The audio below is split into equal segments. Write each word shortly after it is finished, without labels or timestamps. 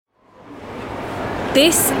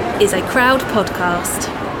This is a Crowd podcast.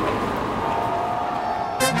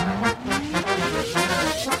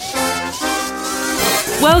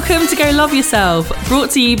 Welcome to Go Love Yourself, brought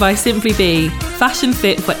to you by Simply Be, fashion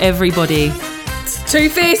fit for everybody. Two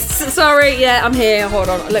fists, sorry, yeah, I'm here. Hold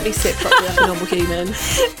on, let me sit properly like a normal human.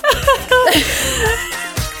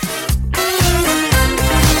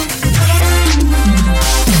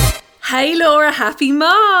 Hey Laura, happy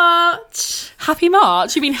March. Happy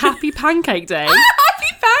March? You mean Happy Pancake Day?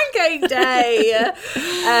 Happy Pancake Day.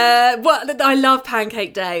 I love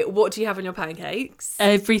Pancake Day. What do you have on your pancakes?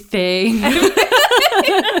 Everything.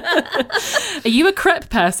 Are you a crepe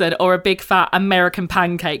person or a big fat American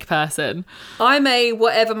pancake person? I'm a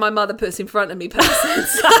whatever my mother puts in front of me person.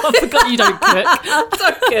 I forgot you don't cook.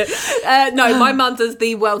 Don't cook. No, my mum does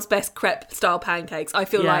the world's best crepe style pancakes. I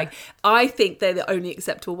think they're the only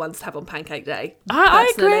acceptable ones to have on Pancake Day.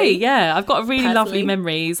 I agree. Yeah, I've got really lovely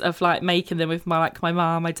memories of like making them with my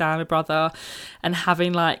mum, my dad, my brother, and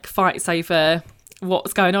having like fights over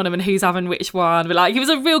what's going on and who's having which one. But like, it was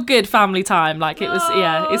a real good family time. Like it was,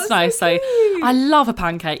 it's nice. So I love a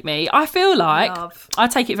pancake. I feel like I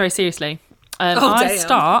take it very seriously. I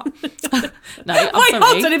start. No, I'm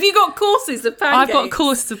sorry. Have you got courses of pancakes? I've got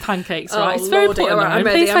courses of pancakes. Right, it's very important. Right, I'm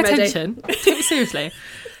ready, Please pay attention. Take it seriously.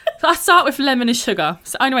 So I start with lemon and sugar.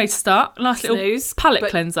 So only way to start, a nice little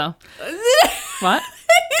palate cleanser. Right?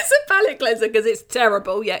 It's a palate cleanser because it's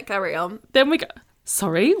terrible. Yeah, carry on. Then we go.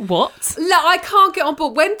 Sorry, what? Look, I can't get on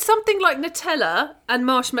board. When something like Nutella and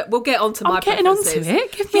marshmallow, we'll get onto my preferences. I'm getting onto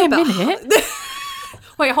it. Give me a minute.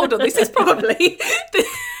 Wait, hold on. This is probably...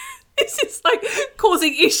 This is like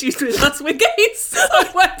causing issues with us. We're getting so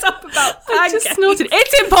worked up about pancakes. I just snorted.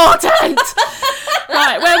 It's important!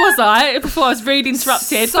 Right, where was I before I was really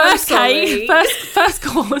interrupted? So first sorry. cake, first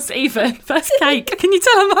course even. First cake. Can you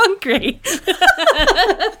tell I'm hungry?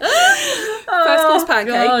 First course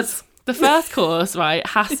pancakes. God. The first course, right,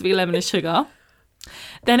 has to be lemon and sugar.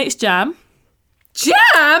 Then it's jam.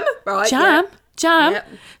 Jam? Right, Jam. Yeah. Jam, Yep.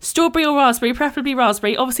 Strawberry or raspberry, preferably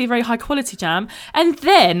raspberry, obviously a very high quality jam. And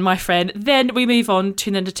then, my friend, we move on to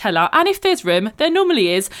the Nutella. And if there's room, there normally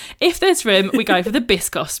is, if there's room, we go for the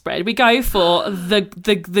Biscoff spread. We go for the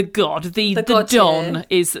god, the Don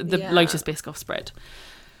is the Lotus Biscoff spread.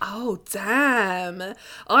 Oh, damn.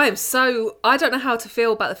 I don't know how to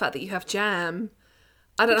feel about the fact that you have jam.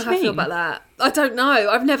 I don't know how to feel about that. I don't know.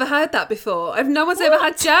 I've never heard that before. No one's ever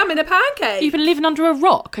had jam in a pancake. You've been living under a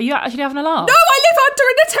rock. Are you actually having a laugh? No, I live under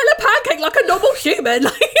a Nutella pancake like a normal human.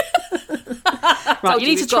 Right, you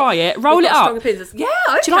need to try it. Roll it up. Yeah, okay.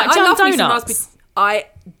 Do you like jam donuts?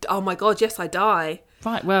 Oh my God, yes, I die.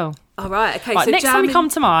 Right, well. All right, okay. Right, so next time you come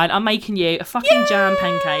to mine, I'm making you a fucking jam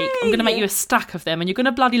pancake. I'm going to make you a stack of them and you're going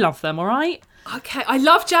to bloody love them, all right? Okay, I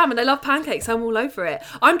love jam and I love pancakes. I'm all over it.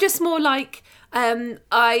 I'm just more like... so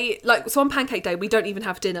on Pancake Day we don't even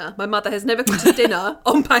have dinner. My mother has never cooked us dinner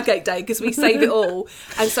on Pancake Day because we save it all.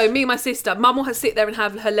 And so me and my sister, Mum will sit there and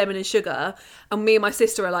have her lemon and sugar, and me and my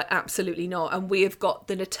sister are like, absolutely not. And we have got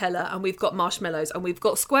the Nutella and we've got marshmallows and we've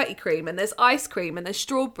got squirty cream and there's ice cream and there's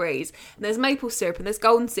strawberries and there's maple syrup and there's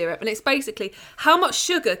golden syrup, and it's basically how much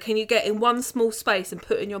sugar can you get in one small space and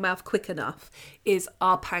put in your mouth quick enough is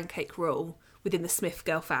our pancake rule within the Smith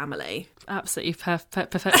girl family. Absolutely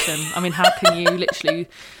perfection. I mean, how can you literally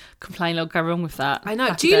complain or go wrong with that? I know.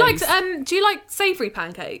 Happy Do days. you like savoury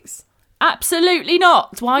pancakes? Absolutely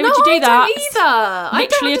not. Why would you do that? No, I don't either.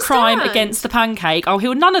 Literally a crime against the pancake. I'll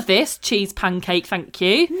hear none of this. Cheese pancake, thank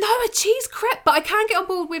you. No, a cheese crepe. But I can get on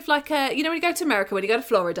board with like when you go to America, when you go to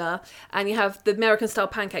Florida, and you have the American style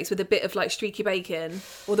pancakes with a bit of like streaky bacon,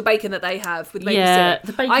 or the bacon that they have with maple syrup.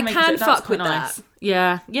 The bacon I can fuck with nice. that.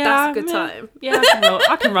 Yeah. That's a good time. Yeah,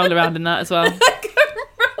 I can roll around in that as well.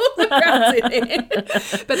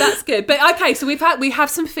 But that's good. But okay, so we have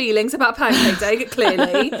some feelings about Pancake Day,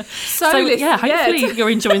 clearly. Hopefully you're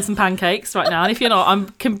enjoying some pancakes right now, and if you're not, I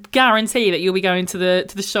can guarantee that you'll be going to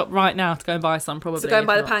the shop right now to go and buy some, probably. So go and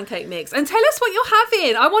buy the pancake mix and tell us what you're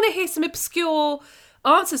having. I want to hear some obscure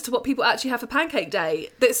answers to what people actually have for Pancake Day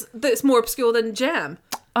that's more obscure than jam.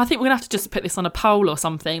 I think we're going to have to just put this on a poll or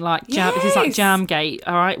something, like jam. Yes. This is like Jamgate,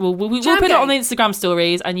 all right? We'll put it on the Instagram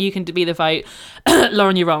stories and you can be the vote.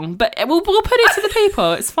 Lauren, you're wrong. But we'll put it to the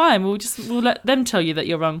people. It's fine. We'll let them tell you that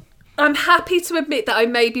you're wrong. I'm happy to admit that I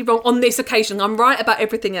may be wrong on this occasion. I'm right about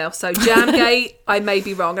everything else. So Jamgate, I may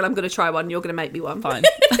be wrong and I'm going to try one. You're going to make me one. Fine.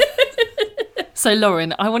 So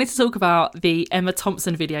Lauren, I wanted to talk about the Emma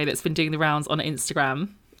Thompson video that's been doing the rounds on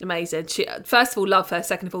Instagram. Amazing. First of all, love her.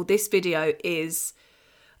 Second of all, this video is...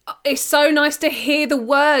 It's so nice to hear the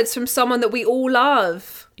words from someone that we all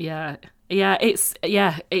love. Yeah, Yeah,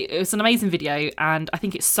 it was an amazing video, and I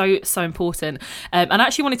think it's so important. And I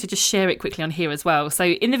actually wanted to just share it quickly on here as well. So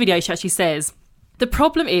in the video, she actually says, the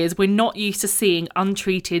problem is we're not used to seeing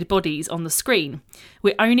untreated bodies on the screen.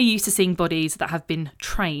 We're only used to seeing bodies that have been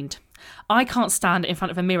trained. I can't stand in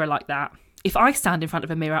front of a mirror like that. If I stand in front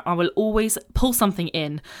of a mirror, I will always pull something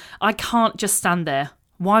in. I can't just stand there.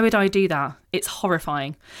 Why would I do that? It's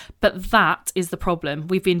horrifying. But that is the problem.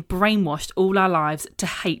 We've been brainwashed all our lives to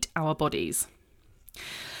hate our bodies.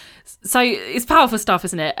 So it's powerful stuff,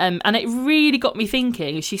 isn't it? And it really got me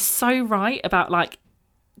thinking. She's so right about like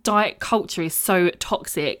diet culture is so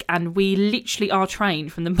toxic, and we literally are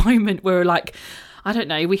trained from the moment we're like, I don't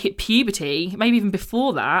know, we hit puberty, maybe even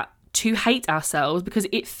before that, to hate ourselves because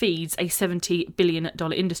it feeds a $70 billion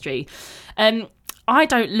industry. I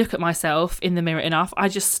don't look at myself in the mirror enough. I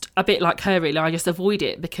just, a bit like her really, I just avoid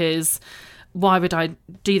it because why would I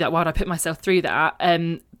do that? Why would I put myself through that?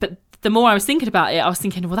 But the more I was thinking about it, I was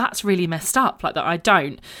thinking, well, that's really messed up, like that I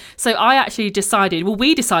don't. So I actually decided, well,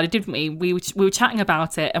 we decided, didn't we? We were chatting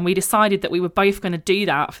about it, and we decided that we were both going to do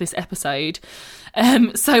that for this episode.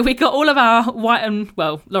 So we got all of our white and,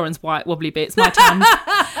 well, Lauren's white wobbly bits, my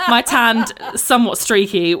tanned, somewhat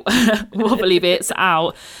streaky wobbly bits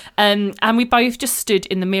out. And we both just stood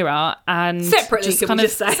in the mirror and separately, just can we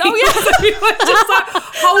just say? Oh yeah, we were just like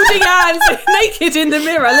holding hands, naked in the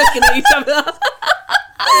mirror, looking at each other.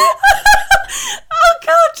 Oh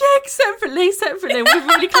God, Jack, separately. We're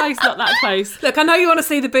really close, not that close. Look, I know you want to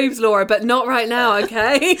see the boobs, Laura, but not right now,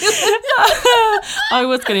 okay? I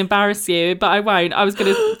was going to embarrass you, but I won't. I was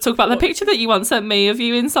going to talk about the picture that you once sent me of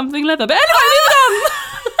you in something leather. But anyway,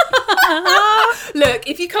 Look,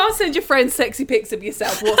 if you can't send your friends sexy pics of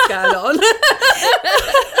yourself, what's going on?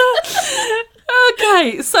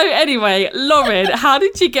 Okay, so anyway, Lauren, how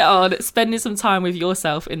did you get on spending some time with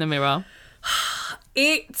yourself in the mirror?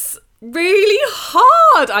 It's really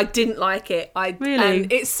hard. I didn't like it. Really?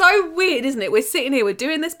 And it's so weird, isn't it? We're sitting here, we're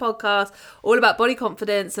doing this podcast all about body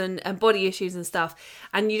confidence and body issues and stuff.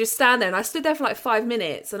 And you just stand there, and I stood there for like 5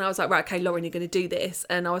 minutes, and I was like, right, okay, Lauren, you're going to do this.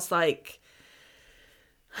 And I was like,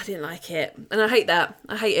 I didn't like it. And I hate that.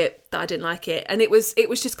 I hate it that I didn't like it. And it was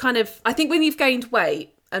just kind of, I think when you've gained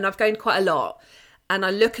weight, and I've gained quite a lot, and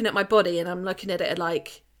I'm looking at my body and I'm looking at it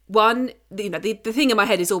like, one, you know, the thing in my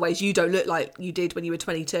head is always, you don't look like you did when you were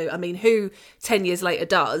 22. I mean, who 10 years later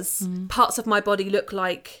does? Parts of my body look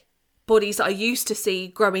like bodies that I used to see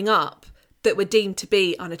growing up that were deemed to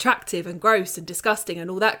be unattractive and gross and disgusting and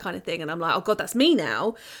all that kind of thing. And I'm like, oh God, that's me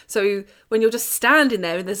now. So when you're just standing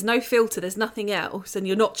there and there's no filter, there's nothing else, and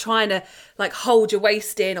you're not trying to like hold your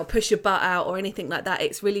waist in or push your butt out or anything like that,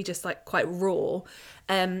 it's really just like quite raw.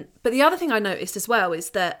 But the other thing I noticed as well is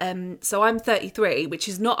that, so I'm 33, which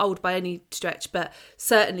is not old by any stretch, but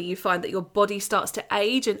certainly you find that your body starts to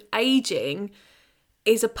age, and aging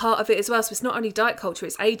is a part of it as well. So it's not only diet culture,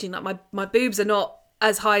 it's aging. Like my boobs are not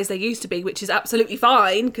as high as they used to be, which is absolutely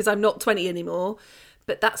fine because I'm not 20 anymore.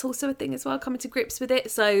 But that's also a thing as well, coming to grips with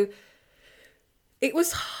it. So it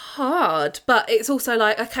was hard, but it's also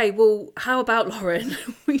like, okay, well, how about, Lauren?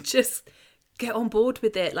 We just get on board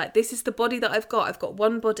with it. Like, this is the body that I've got. I've got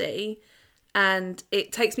one body, and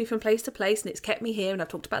it takes me from place to place, and it's kept me here, and I've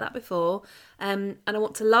talked about that before. And I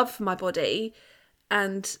want to love my body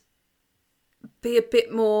and be a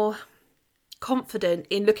bit more confident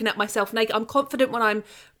in looking at myself naked. I'm confident when I'm,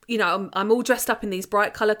 you know, I'm all dressed up in these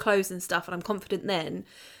bright colour clothes and stuff, and I'm confident then.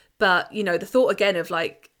 But, you know, the thought again of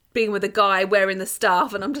like being with a guy wearing the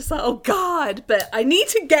stuff, and I'm just like, oh God, but I need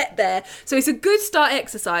to get there. So it's a good start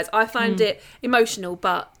exercise. I find it emotional,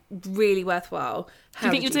 but really worthwhile. Do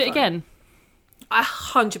you think you'll do it again?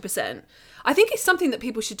 100%. I think it's something that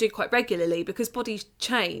people should do quite regularly because bodies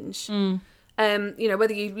change. You know,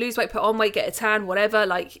 whether you lose weight, put on weight, get a tan, whatever,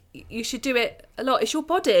 like you should do it a lot. It's your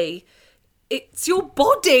body. It's your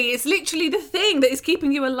body. It's literally the thing that is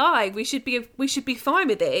keeping you alive. We should be fine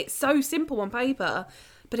with it. It's so simple on paper,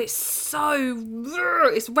 but it's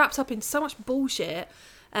wrapped up in so much bullshit.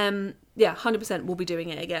 Yeah, 100% we'll be doing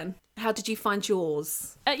it again. How did you find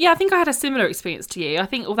yours? Yeah, I think I had a similar experience to you. I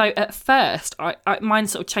think although at first mine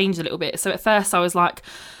sort of changed a little bit. So at first I was like,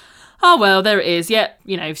 oh, well, there it is. Yeah,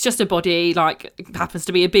 you know, it's just a body, like, it happens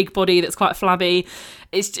to be a big body that's quite flabby.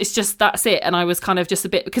 It's just, that's it. And I was kind of just a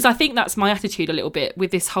bit, because I think that's my attitude a little bit with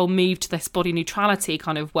this whole move to this body neutrality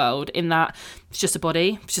kind of world, in that it's just a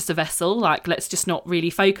body, it's just a vessel, like, let's just not really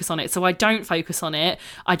focus on it. So I don't focus on it.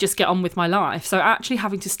 I just get on with my life. So actually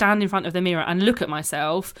having to stand in front of the mirror and look at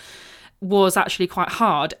myself was actually quite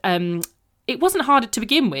hard. It wasn't hard to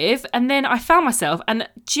begin with, and then I found myself, and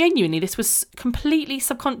genuinely this was completely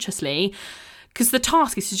subconsciously, because the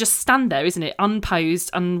task is to just stand there, isn't it? Unposed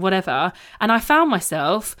and whatever. And I found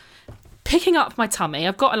myself picking up my tummy.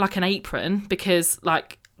 I've got like an apron because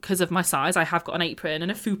of my size, I have got an apron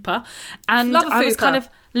and a fupa. And I was kind of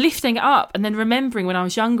lifting it up and then remembering when I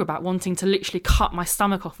was younger about wanting to literally cut my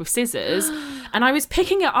stomach off with scissors. And I was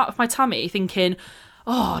picking it up my tummy thinking,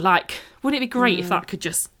 oh, like, wouldn't it be great if that could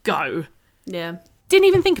just go? Yeah. Didn't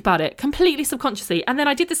even think about it, completely subconsciously. And then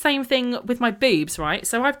I did the same thing with my boobs, right?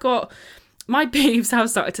 So my boobs have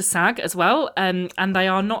started to sag as well, and they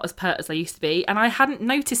are not as pert as they used to be. And I hadn't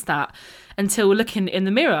noticed that until looking in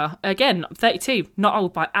the mirror. Again, I'm 32, not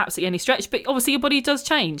old by absolutely any stretch, but obviously your body does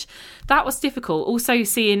change. That was difficult. Also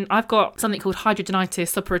seeing, I've got something called hidradenitis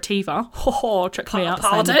suppurativa. Check me out.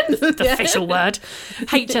 Pardon? The official word.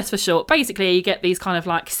 HS for short. Basically, you get these kind of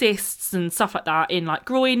like cysts and stuff like that in like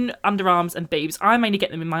groin, underarms and boobs. I mainly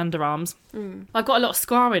get them in my underarms. I've got a lot of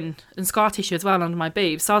scarring and scar tissue as well under my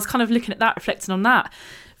boobs. So I was kind of looking at that, reflecting on that.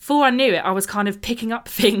 Before I knew it, I was kind of picking up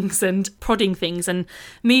things and prodding things and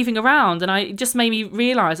moving around. And it just made me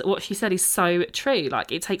realise that what she said is so true.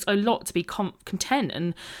 Like, it takes a lot to be content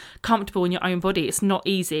and comfortable in your own body. It's not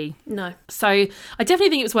easy. No. So I definitely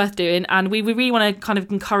think it was worth doing. And we really want to kind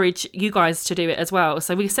of encourage you guys to do it as well.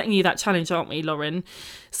 So we're setting you that challenge, aren't we, Lauren?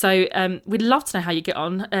 So we'd love to know how you get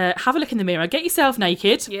on. Have a look in the mirror. Get yourself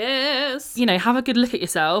naked. Yes. You know, have a good look at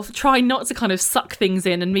yourself. Try not to kind of suck things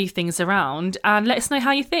in and move things around. And let us know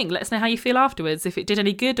how you think. Let us know how you feel afterwards. If it did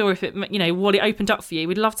any good or if it, you know, what it opened up for you.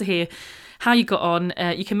 We'd love to hear how you got on.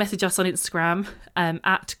 You can message us on Instagram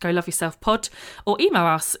at GoLoveYourselfPod or email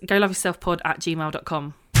us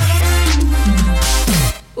goloveyourselfpod@gmail.com.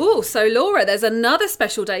 Oh, so Laura, there's another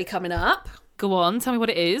special day coming up. Go on, tell me what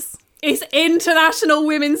it is. It's International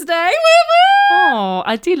Women's Day. Oh,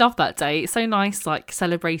 I do love that day. It's so nice, like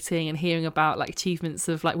celebrating and hearing about like achievements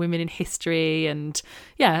of like women in history, and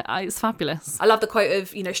yeah, it's fabulous. I love the quote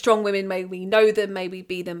of, you know, strong women, may we know them, may we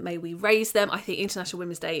be them, may we raise them. I think International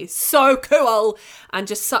Women's Day is so cool and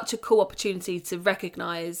just such a cool opportunity to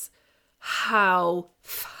recognise how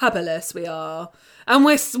fabulous we are. And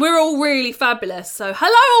we're all really fabulous. So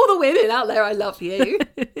hello, all the women out there, I love you.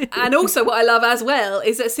 And also what I love as well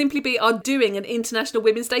is that Simply Be are doing an International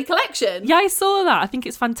Women's Day collection. Yeah, I saw that. I think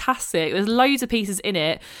it's fantastic. There's loads of pieces in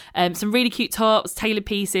it. Some really cute tops, tailored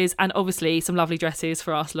pieces, and obviously some lovely dresses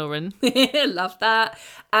for us, Lauren. Love that.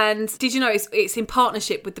 And did you know it's in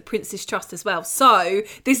partnership with the Prince's Trust as well? So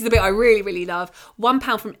this is the bit I really, really love.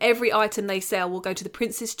 £1 from every item they sell will go to the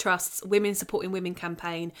Prince's Trust's Women Supporting Women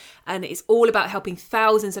campaign. And it's all about helping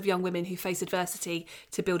thousands of young women who face adversity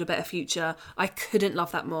to build a better future. I couldn't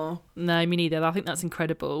love that more. No, me neither. I think that's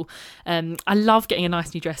incredible. I love getting a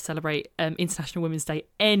nice new dress to celebrate International Women's Day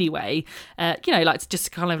anyway. You know, like to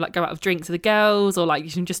just kind of like go out of drinks with the girls, or like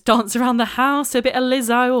you can just dance around the house to a bit of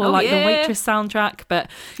Lizzo or the Waitress soundtrack. But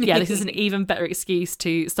yeah, this is an even better excuse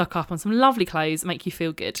to stock up on some lovely clothes, make you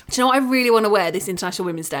feel good. Do you know what I really want to wear this International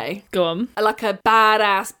Women's Day? Go on. Like a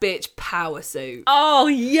badass bitch power suit. Oh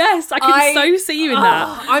yes, I can so see you in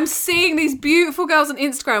that. I'm seeing these beautiful girls on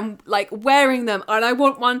Instagram like wearing them, and I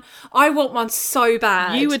want one so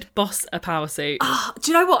bad. You would boss a power suit.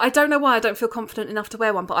 Do you know what? I don't know why I don't feel confident enough to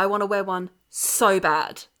wear one, but I want to wear one so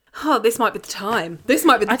bad. Oh, this might be the time. I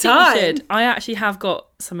think you should. I actually have got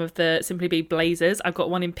some of the Simply Be blazers. I've got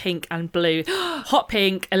one in pink and blue. Hot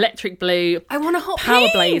pink, electric blue. I want a hot power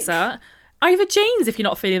pink. blazer. Over jeans if you're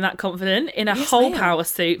not feeling that confident in a whole power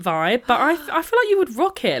suit vibe. But I feel like you would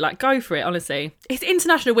rock it. Like, go for it, honestly. It's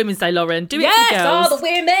International Women's Day, Lauren. Do it for girls. Yes, all the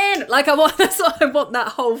women. Like, that's what I want, that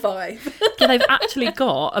whole vibe. Yeah, they've actually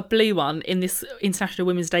got a blue one in this International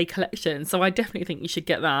Women's Day collection. So I definitely think you should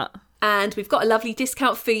get that. And we've got a lovely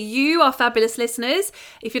discount for you, our fabulous listeners.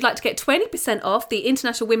 If you'd like to get 20% off the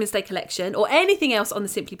International Women's Day collection or anything else on the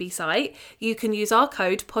Simply Be site, you can use our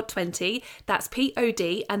code POD20. That's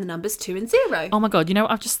POD and the numbers 2 and 0. Oh my God, you know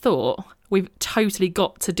what I've just thought? We've totally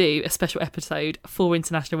got to do a special episode for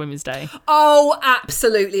International Women's Day. Oh,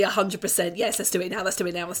 absolutely, 100%. Yes, let's do it now.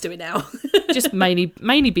 Just mainly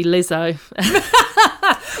be Lizzo.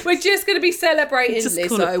 We're just going to be celebrating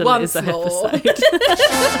Lizzo once more.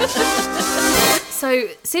 So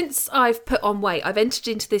since I've put on weight, I've entered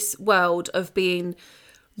into this world of being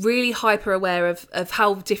really hyper aware of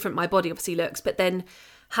how different my body obviously looks, but then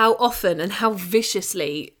how often and how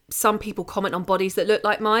viciously some people comment on bodies that look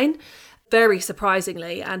like mine. Very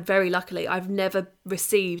surprisingly and very luckily, I've never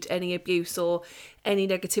received any abuse or any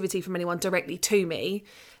negativity from anyone directly to me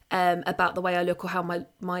about the way I look or how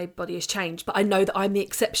my body has changed. But I know that I'm the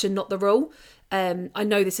exception, not the rule. I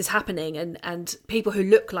know this is happening, and people who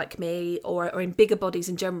look like me or are in bigger bodies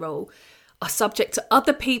in general, are subject to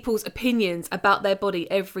other people's opinions about their body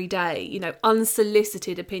every day, you know,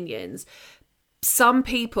 unsolicited opinions. Some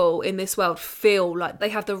people in this world feel like they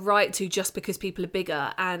have the right to, just because people are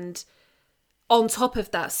bigger. And on top of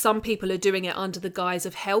that, some people are doing it under the guise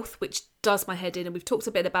of health, which does my head in. And we've talked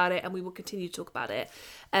a bit about it, and we will continue to talk about it.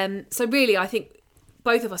 So really, I think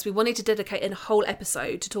both of us, we wanted to dedicate a whole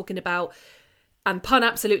episode to talking about, and pun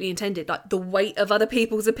absolutely intended, like the weight of other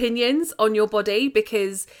people's opinions on your body,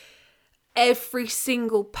 because every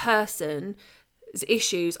single person's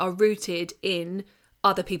issues are rooted in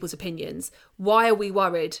other people's opinions. Why are we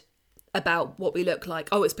worried about what we look like?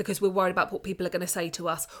 Oh, it's because we're worried about what people are going to say to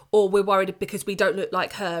us, or we're worried because we don't look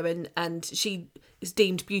like her and she is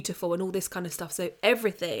deemed beautiful and all this kind of stuff. So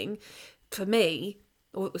everything, for me,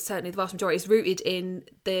 or certainly the vast majority, is rooted in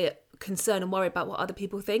the concern and worry about what other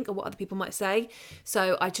people think or what other people might say.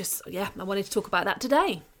 So I wanted to talk about that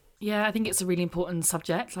today. Yeah, I think it's a really important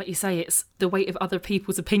subject. Like you say, it's the weight of other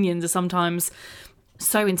people's opinions are sometimes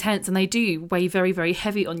so intense, and they do weigh very, very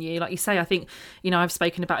heavy on you. Like you say, I think, you know, I've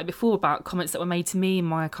spoken about it before, about comments that were made to me in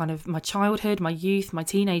my childhood, my youth, my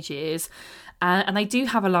teenage years, and they do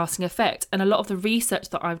have a lasting effect. And a lot of the research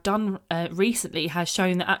that I've done recently has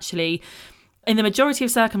shown that actually, in the majority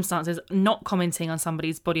of circumstances, not commenting on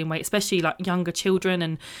somebody's body and weight, especially like younger children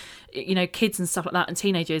and, you know, kids and stuff like that, and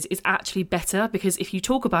teenagers, is actually better, because if you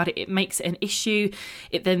talk about it, it makes it an issue.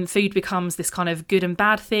 Then food becomes this kind of good and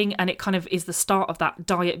bad thing, and it kind of is the start of that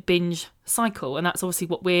diet binge cycle. And that's obviously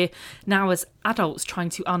what we're now as adults trying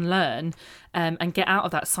to unlearn and get out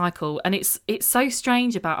of that cycle. And it's so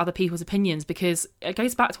strange about other people's opinions, because it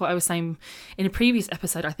goes back to what I was saying in a previous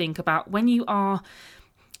episode, I think, about when you are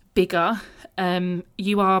bigger,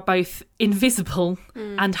 you are both invisible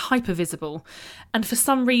and hypervisible, and for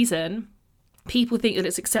some reason people think that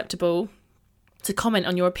it's acceptable to comment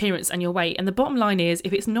on your appearance and your weight. And the bottom line is,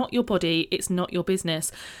 if it's not your body, it's not your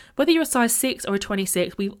business. Whether you're a size 6 or a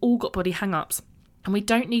 26, we've all got body hang-ups. And we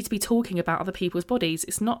don't need to be talking about other people's bodies.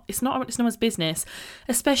 It's no one's business,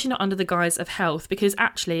 especially not under the guise of health, because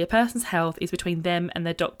actually a person's health is between them and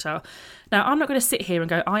their doctor. Now, I'm not going to sit here and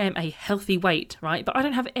go, I am a healthy weight, right? But I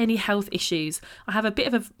don't have any health issues. I have a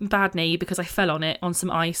bit of a bad knee because I fell on it on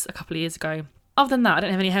some ice a couple of years ago. Other than that, I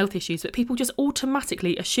don't have any health issues, but people just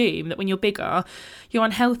automatically assume that when you're bigger, you're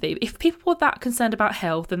unhealthy. If people were that concerned about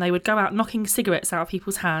health, then they would go out knocking cigarettes out of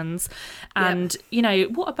people's hands. And, you know,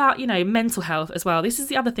 what about, you know, mental health as well? This is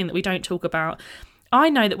the other thing that we don't talk about. I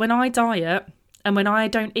know that when I diet and when I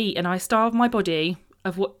don't eat and I starve my body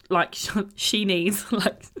of what, like, she needs,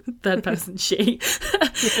 like, third person she,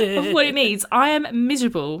 of what it needs, I am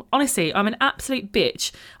miserable. Honestly, I'm an absolute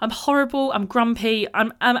bitch. I'm horrible. I'm grumpy.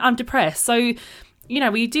 I'm depressed. So, you know,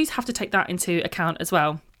 we do have to take that into account as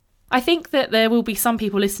well. I think that there will be some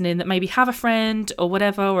people listening that maybe have a friend or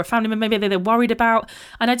whatever, or a family member maybe they're worried about.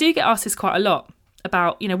 And I do get asked this quite a lot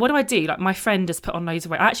about, you know, what do I do? Like, my friend has put on loads of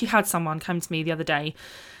weight. I actually had someone come to me the other day,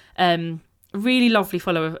 really lovely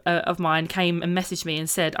follower of mine, came and messaged me and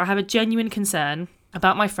said, I have a genuine concern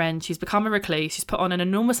about my friend. She's become a recluse. She's put on an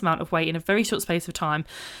enormous amount of weight in a very short space of time.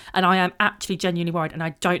 And I am actually genuinely worried, and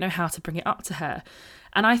I don't know how to bring it up to her.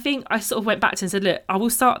 And I think I sort of went back to her and said, look, I will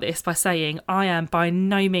start this by saying I am by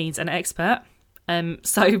no means an expert.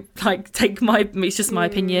 So, like, it's just my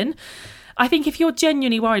opinion. I think if you're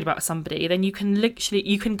genuinely worried about somebody, then you can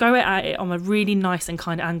go at it on a really nice and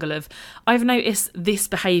kind angle of, I've noticed this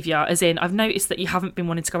behaviour, as in, I've noticed that you haven't been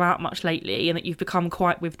wanting to go out much lately and that you've become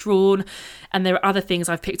quite withdrawn, and there are other things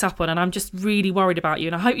I've picked up on, and I'm just really worried about you,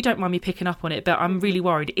 and I hope you don't mind me picking up on it, but I'm really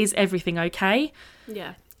worried. Is everything okay?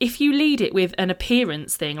 Yeah. If you lead it with an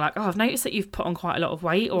appearance thing, like, oh, I've noticed that you've put on quite a lot of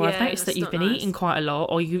weight, or I've noticed that you've been eating quite a lot,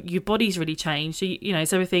 or your body's really changed, so you know,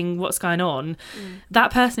 is everything, what's going on? That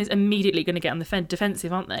person is immediately going to get on the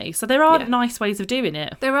defensive, aren't they? So there are nice ways of doing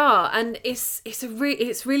it. There are, and it's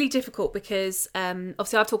really difficult because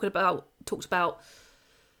obviously I've talked about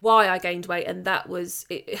why I gained weight, and that was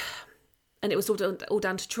it. And it was all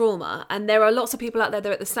down to trauma. And there are lots of people out there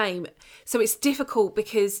that are the same. So it's difficult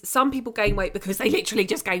because some people gain weight because they literally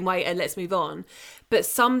just gain weight and let's move on. But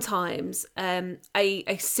sometimes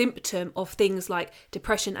a symptom of things like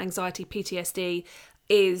depression, anxiety, PTSD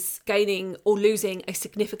is gaining or losing a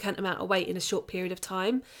significant amount of weight in a short period of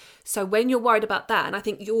time. So when you're worried about that, and I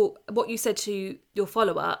think what you said to your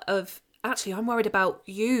follower of, actually, I'm worried about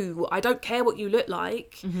you. I don't care what you look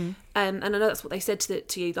like. Mm-hmm. And I know that's what they said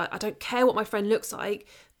to you. Like, I don't care what my friend looks like,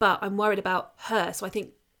 but I'm worried about her. So I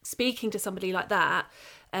think speaking to somebody like that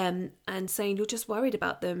and saying you're just worried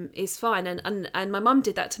about them is fine. And my mum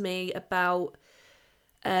did that to me about,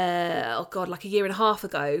 like a year and a half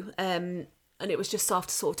ago. And it was just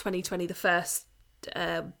after sort of 2020, the first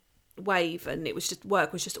wave, and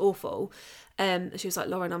work was just awful. And she was like,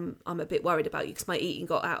 Lauren, I'm a bit worried about you because my eating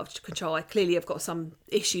got out of control. I clearly have got some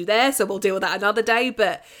issue there, so we'll deal with that another day.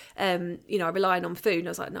 But, I'm relying on food. And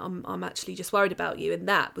I was like, no, I'm actually just worried about you. And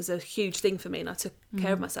that was a huge thing for me. And I took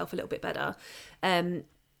care of myself a little bit better.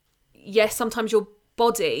 Yes, sometimes your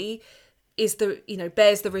body is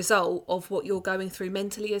bears the result of what you're going through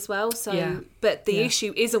mentally as well. So, but the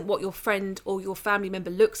issue isn't what your friend or your family member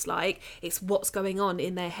looks like. It's what's going on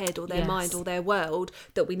in their head or their mind or their world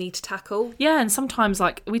that we need to tackle. Yeah. And sometimes,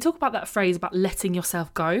 like, we talk about that phrase about letting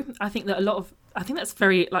yourself go. I think that's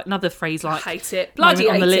very, like, another phrase, like, I hate it. Bloody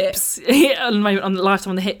on hate the lips, on the moment on the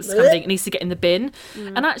lifetime on the hips, kind of thing. It needs to get in the bin.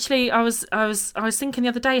 And actually, I was thinking the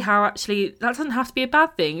other day how actually that doesn't have to be a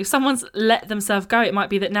bad thing. If someone's let themselves go, it might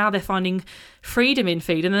be that now they're finding freedom in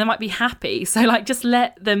food and they might be happy. So, like, just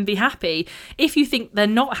let them be happy. If you think they're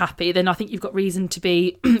not happy, then I think you've got reason to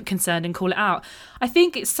be concerned and call it out. I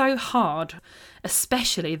think it's so hard,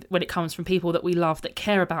 especially when it comes from people that we love, that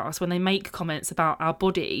care about us, when they make comments about our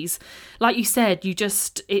bodies. Like you said,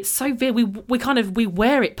 it's so big. We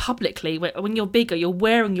wear it publicly. When you're bigger, you're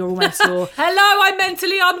wearing your almost your hello, I'm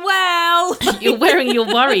mentally unwell. You're wearing your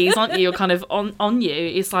worries, aren't you? You're kind of on you.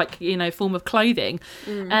 It's like, form of clothing.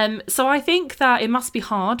 So I think that it must be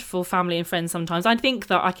hard for family and friends sometimes. I think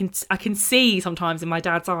that I can see sometimes in my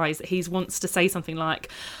dad's eyes that he wants to say something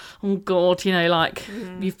like, oh God,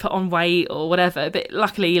 you've put on weight or whatever. But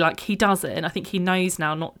luckily, like, he doesn't. I think he knows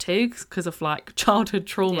now not to because of, like, childhood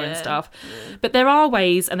trauma and stuff. Yeah. But there are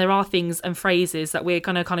ways and there are things and phrases that we're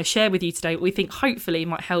going to kind of share with you today that we think hopefully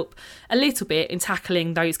might help a little bit in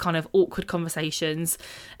tackling those kind of awkward conversations,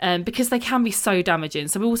 because they can be so damaging.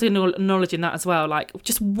 So we're also acknowledging that as well. Like,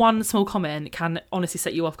 just one small comment can honestly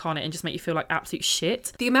set you off, can't it? And just make you feel like absolute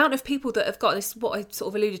shit. The amount of people that have got, this is what I sort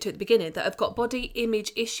of alluded to at the beginning, that have got body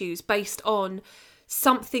image issues based on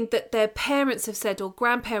something that their parents have said or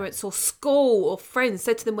grandparents or school or friends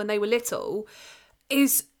said to them when they were little,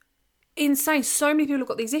 is insane. So many people have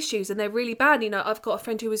got these issues and they're really bad. I've got a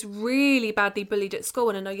friend who was really badly bullied at school,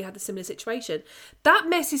 and I know you had a similar situation. That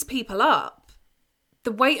messes people up.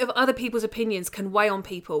 The weight of other people's opinions can weigh on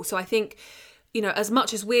people. So I think, as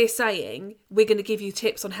much as we're saying we're going to give you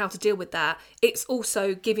tips on how to deal with that, it's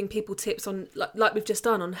also giving people tips on, like we've just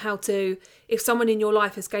done, on how to, if someone in your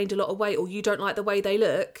life has gained a lot of weight or you don't like the way they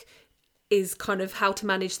look, is kind of how to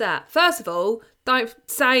manage that. First of all, don't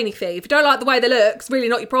say anything. If you don't like the way they look, it's really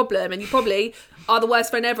not your problem, and you probably are the worst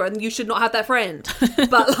friend ever and you should not have that friend.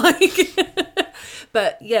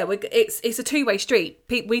 But yeah, it's a two-way street.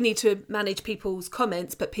 We need to manage people's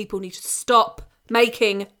comments, but people need to stop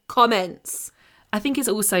making comments. I think it's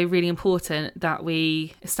also really important that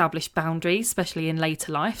we establish boundaries, especially in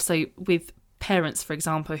later life. So with parents, for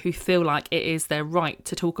example, who feel like it is their right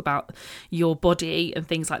to talk about your body and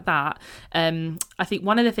things like that. I think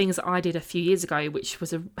one of the things that I did a few years ago, which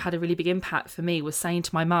had a really big impact for me, was saying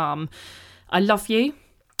to my mum, I love you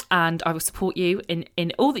and I will support you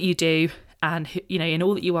in all that you do and, in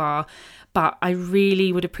all that you are. But I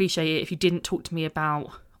really would appreciate it if you didn't talk to me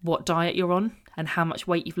about what diet you're on and how much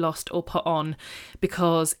weight you've lost or put on,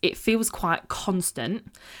 because it feels quite constant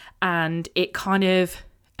and it kind of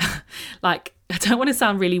like, I don't want to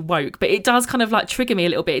sound really woke, but it does kind of like trigger me a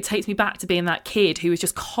little bit. It takes me back to being that kid who was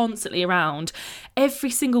just constantly around. Every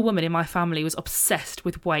single woman in my family was obsessed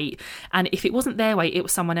with weight. And if it wasn't their weight, it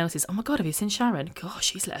was someone else's. Oh my God, have you seen Sharon? Gosh,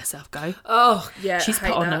 she's let herself go. Oh, yeah. She's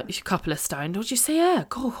put on a couple of stone. Did you see her?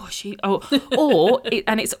 Gosh,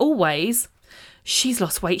 and it's always, she's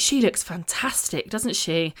lost weight. She looks fantastic, doesn't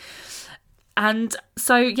she? And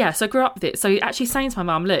so I grew up with it. So actually saying to my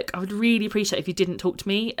mum, look, I would really appreciate if you didn't talk to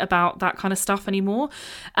me about that kind of stuff anymore.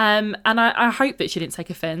 And I hope that she didn't take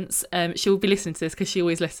offence. She'll be listening to this because she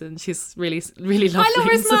always listens. She's really, really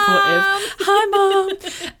lovely and supportive. Hi,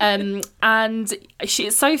 Mum. And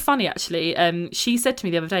it's so funny, actually. She said to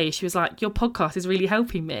me the other day, she was like, your podcast is really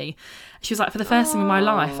helping me. She was like, for the first time in my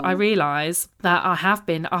life, I realise that I have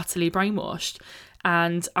been utterly brainwashed.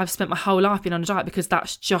 And I've spent my whole life being on a diet because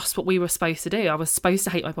that's just what we were supposed to do. I was supposed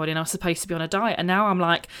to hate my body and I was supposed to be on a diet. And now I'm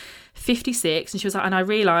like 56. And she was like, and I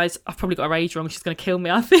realised I've probably got her age wrong. She's going to kill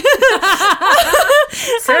me, I think.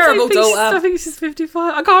 Terrible daughter. I think she's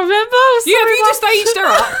 55. I can't remember. You just aged her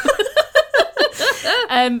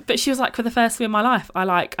up. But she was like, for the first time in my life, I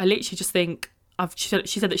literally just think, she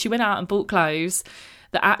said that she went out and bought clothes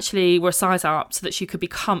that actually were a size up so that she could be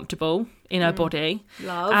comfortable in her body.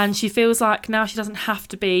 Love. And she feels like now she doesn't have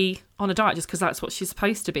to be on a diet just because that's what she's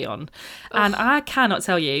supposed to be on. And I cannot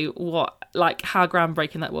tell you how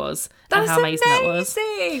groundbreaking that was. That's and how amazing that was.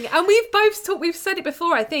 And we've said it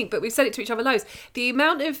before, I think, but we've said it to each other loads. The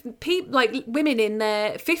amount of people, like women in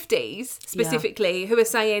their 50s specifically, who are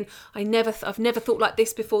saying, I've never thought like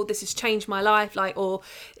this before, this has changed my life,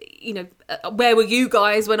 where were you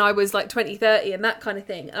guys when I was like 20, 30 and that kind of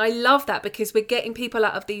thing. And I love that because we're getting people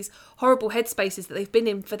out of these horrible headspaces that they've been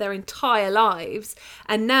in for their entire lives.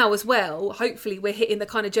 And now as well, hopefully we're hitting the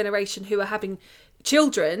kind of generation who are having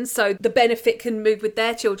children, so the benefit can move with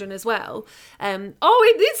their children as well.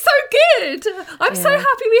 It's so good. I'm so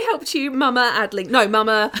happy we helped you, Mama Adling. No,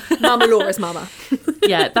 Mama Laura's mama.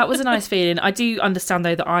 Yeah, that was a nice feeling. I do understand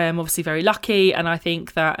though that I am obviously very lucky, and I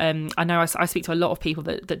think that I know I speak to a lot of people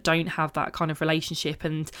that don't have that kind of relationship,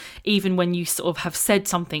 and even when you sort of have said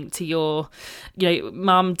something to your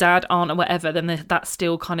mum, dad, aunt or whatever, then that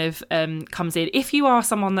still kind of comes in. If you are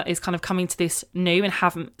someone that is kind of coming to this new and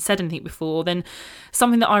haven't said anything before, then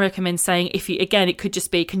something that I recommend saying, it could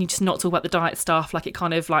just be, can you just not talk about the diet stuff? Like it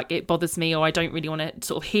bothers me, or I don't really want to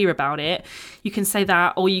sort of hear about it. You can say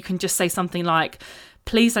that, or you can just say something like,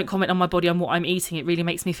 please don't comment on my body, on what I'm eating. It really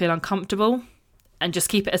makes me feel uncomfortable. And just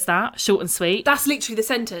keep it as that, short and sweet. That's literally the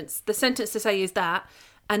sentence. The sentence to say is that.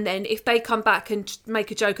 And then if they come back and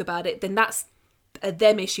make a joke about it, then that's a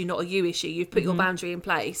them issue, not a you issue. You've put your boundary in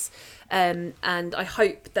place, and I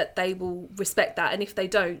hope that they will respect that. And if they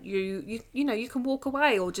don't, you can walk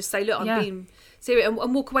away, or just say, look, I'm being serious,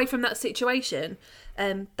 and walk away from that situation.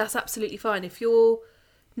 That's absolutely fine. If you're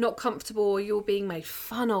not comfortable or you're being made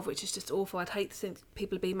fun of, which is just awful. I'd hate to think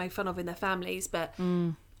people are being made fun of in their families, but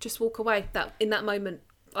just walk away in that moment.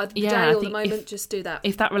 Either the day or the moment, just do that.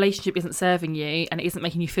 If that relationship isn't serving you and it isn't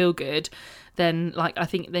making you feel good, then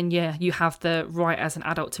you have the right as an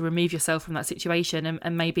adult to remove yourself from that situation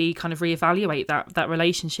and maybe kind of reevaluate that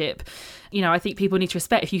relationship. I think people need to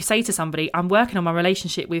respect, if you say to somebody, I'm working on my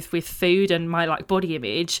relationship with food and my body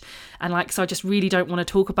image, and so I just really don't want to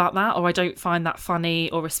talk about that, or I don't find that funny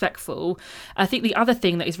or respectful. I think the other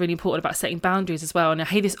thing that is really important about setting boundaries as well, and I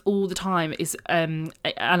hear this all the time, is and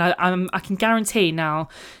I can guarantee now,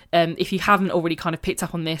 if you haven't already kind of picked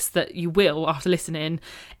up on this, that you will after listening,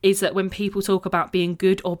 is that when people talk about being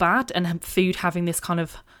good or bad and food having this kind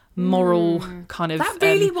of moral kind of that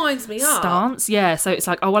really winds me up stance. Yeah, so it's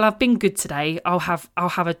like, oh well, I've been good today, I'll have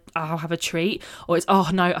a treat, or it's, oh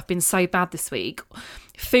no, I've been so bad this week.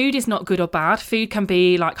 Food is not good or bad. Food can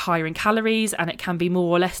be higher in calories, and it can be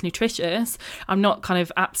more or less nutritious. I'm not kind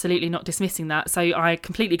of absolutely not dismissing that. So I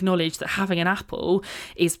completely acknowledge that having an apple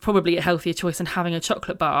is probably a healthier choice than having a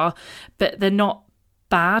chocolate bar, but they're not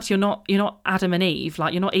bad. You're not Adam and Eve.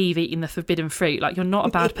 You're not Eve eating the forbidden fruit. You're not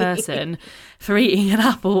a bad person for eating an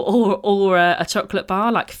apple or a chocolate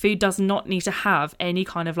bar. Food does not need to have any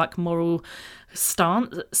kind of moral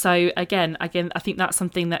stance. So again, I think that's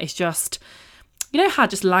something that is just, how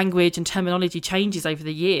just language and terminology changes over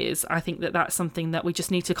the years. I think that's something that we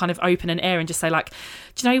just need to kind of open and air and just say, do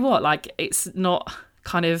you know what? It's not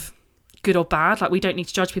kind of good or bad. We don't need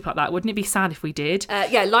to judge people like that. Wouldn't it be sad if we did?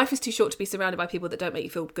 Life is too short to be surrounded by people that don't make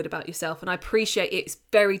you feel good about yourself. And I appreciate it's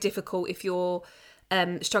very difficult if you're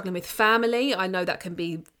struggling with family. I know that can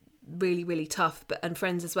be really, really tough, and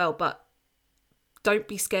friends as well. But don't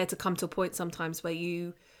be scared to come to a point sometimes where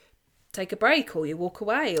you take a break, or you walk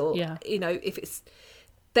away, or if it's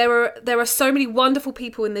there are so many wonderful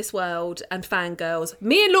people in this world, and fangirls,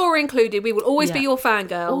 me and Laura included. We will always be your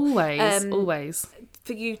fangirl, always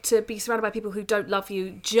for you to be surrounded by people who don't love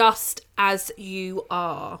you just as you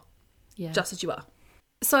are, just as you are.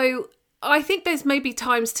 So I think there's maybe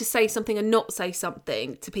times to say something and not say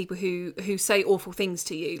something to people who say awful things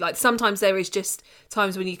to you. Sometimes there is just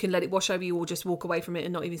times when you can let it wash over you, or just walk away from it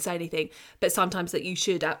and not even say anything. But sometimes that you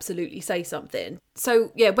should absolutely say something.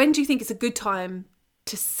 So when do you think it's a good time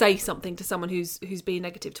to say something to someone who's being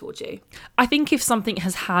negative towards you? I think if something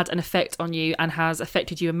has had an effect on you and has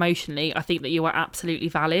affected you emotionally, I think that you are absolutely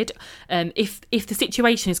valid. If the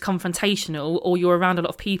situation is confrontational, or you're around a lot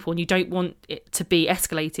of people and you don't want it to be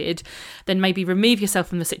escalated, then maybe remove yourself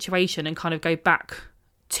from the situation and kind of go back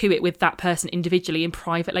to it with that person individually in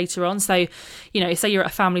private later on. So, say you're at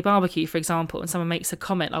a family barbecue, for example, and someone makes a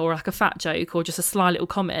comment, or a fat joke, or just a sly little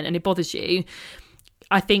comment, and it bothers you,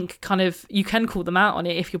 I think kind of you can call them out on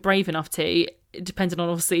it if you're brave enough to, depending on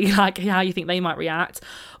obviously how you think they might react.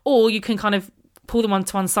 Or you can kind of pull them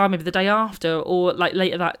to one side maybe the day after, or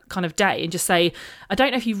later that kind of day, and just say, I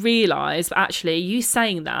don't know if you realise, but actually you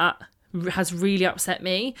saying that has really upset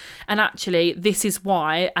me. And actually, this is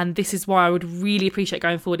why I would really appreciate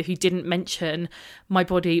going forward if you didn't mention my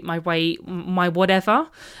body, my weight, my whatever.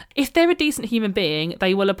 If they're a decent human being,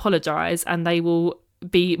 they will apologise and they will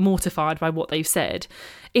be mortified by what they've said.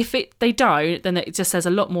 If they don't, then it just says a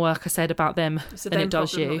lot more, like I said, about them than it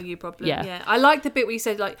does you. Not you problem. Yeah. I like the bit where you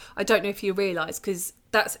said, like, I don't know if you realise, because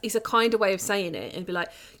it's a kinder way of saying it, and be like,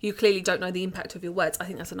 you clearly don't know the impact of your words. I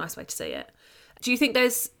think that's a nice way to say it. Do you think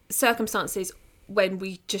there's circumstances when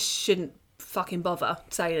we just shouldn't fucking bother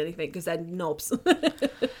saying anything because they're knobs?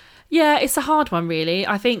 Yeah, it's a hard one, really.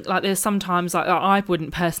 I think like there's sometimes like I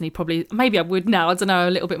wouldn't personally probably, maybe I would now, I don't know, a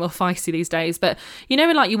little bit more feisty these days, but you know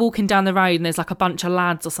when like you're walking down the road and there's like a bunch of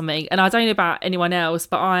lads or something, and I don't know about anyone else,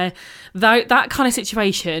 but that kind of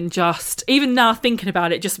situation, just even now thinking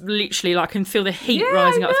about it, just literally like I can feel the heat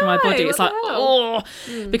rising up through my body. It's like,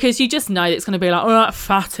 because you just know that it's going to be like, oh, that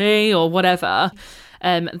fatty or whatever.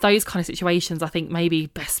 Those kind of situations, I think maybe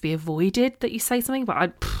best be avoided that you say something,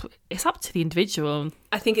 but it's up to the individual.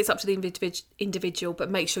 I think it's up to the individual, but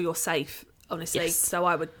make sure you're safe, honestly. Yes. So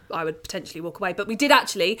I would potentially walk away. But we did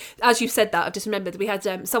actually, as you said that, I've just remembered, we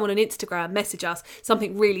had someone on Instagram message us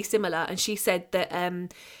something really similar, and she said that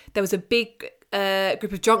there was a big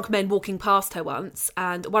group of drunk men walking past her once,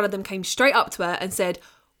 and one of them came straight up to her and said,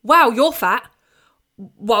 "Wow, you're fat."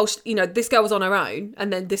 Whilst, you know, this girl was on her own,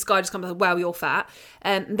 and then this guy just comes and said, "Wow, you're fat."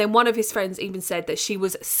 And then one of his friends even said that she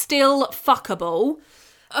was still fuckable.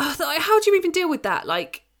 How do you even deal with that?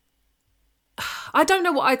 Like, I don't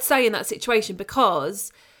know what I'd say in that situation,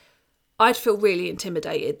 because I'd feel really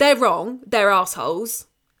intimidated. They're wrong. They're assholes.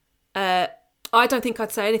 I don't think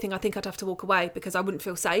I'd say anything. I think I'd have to walk away because I wouldn't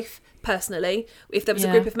feel safe, personally. If there was a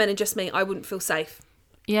group of men and just me, I wouldn't feel safe.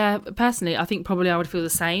 Yeah, personally, I think probably I would feel the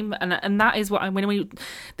same, and that is what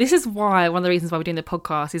this is why one of the reasons why we're doing the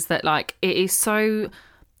podcast is that like it is so.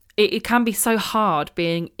 It can be so hard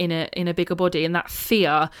being in a bigger body, and that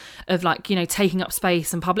fear of like, you know, taking up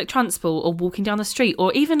space in public transport or walking down the street,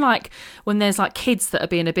 or even like when there's like kids that are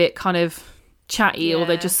being a bit kind of chatty, or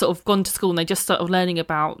they're just sort of gone to school and they just sort of learning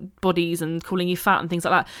about bodies and calling you fat and things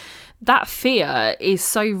like that. That fear is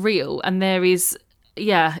so real, and there is.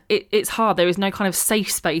 Yeah, it's hard. There is no kind of safe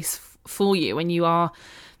space for you when you are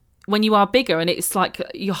bigger, and it's like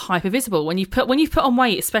you're hyper visible when you put on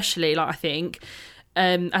weight, especially, like I think,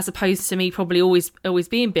 as opposed to me probably always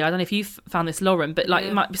being big. I don't know if you've found this, Lauren, but like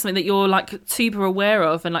it might be something that you're like super aware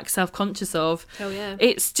of and like self-conscious of. Hell yeah.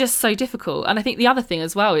 It's just so difficult. And I think the other thing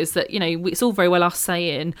as well is that, you know, it's all very well us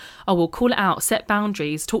saying, oh, we'll call it out, set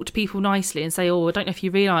boundaries, talk to people nicely and say, oh, I don't know if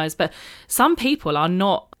you realise, but some people are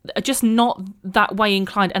just not that way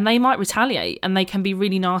inclined, and they might retaliate, and they can be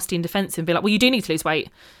really nasty and defensive and be like, well, you do need to lose weight.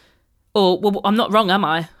 Or, well, I'm not wrong, am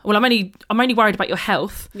I? Well, I'm only worried about your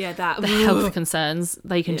health. Yeah, that. The health concerns,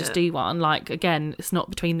 they can just do one. Like, again, it's not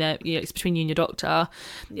between it's between you and your doctor.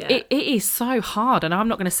 Yeah. It is so hard, and I'm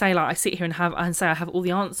not going to say like I sit here and say I have all the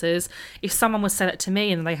answers. If someone was said it to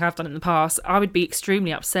me, and they have done it in the past, I would be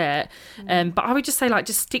extremely upset. But I would just say like,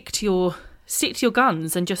 just stick to your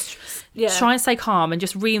guns and just try and stay calm, and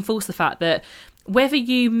just reinforce the fact that whether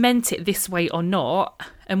you meant it this way or not,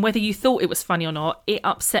 and whether you thought it was funny or not, it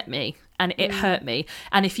upset me and it hurt me.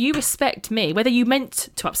 And if you respect me, whether you meant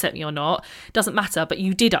to upset me or not, doesn't matter, but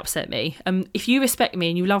you did upset me. If you respect me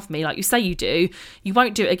and you love me like you say you do, you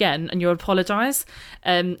won't do it again, and you'll apologise.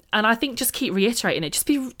 And I think just keep reiterating it.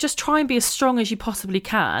 Just try and be as strong as you possibly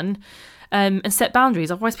can. And set boundaries.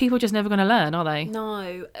 Otherwise, people are just never going to learn, are they?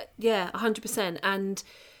 No, 100%. And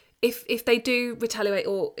if they do retaliate,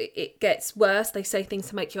 or it gets worse, they say things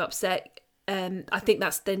to make you upset, I think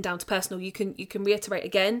that's then down to personal. You can reiterate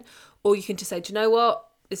again, or you can just say, do you know what?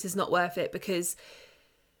 This is not worth it, because,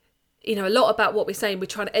 you know, a lot about what we're saying, we're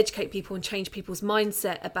trying to educate people and change people's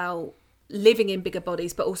mindset about living in bigger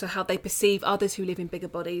bodies, but also how they perceive others who live in bigger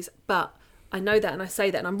bodies. But I know that, and I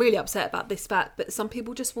say that, and I'm really upset about this fact, but some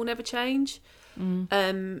people just will never change.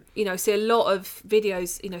 You know, see a lot of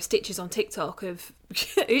videos, you know, stitches on TikTok of,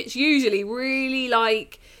 it's usually really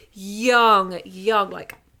like young,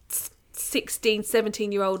 like 16,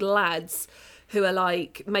 17-year-old lads who are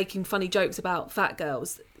like making funny jokes about fat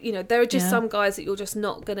girls. You know, there are just some guys that you're just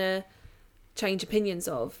not going to change opinions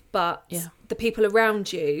of, but the people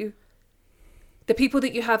around you, the people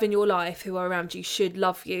that you have in your life who are around you should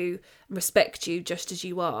love you and respect you just as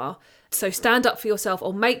you are. So stand up for yourself,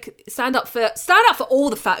 or stand up for all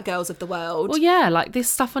the fat girls of the world. Well, yeah, like this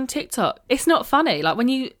stuff on TikTok, it's not funny. Like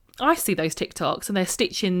I see those TikToks and they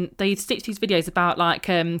stitch these videos about like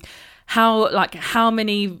how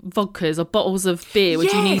many vodkas or bottles of beer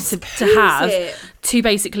would you need to have to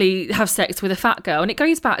basically have sex with a fat girl? And it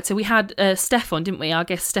goes back to, we had Steph on, didn't we? Our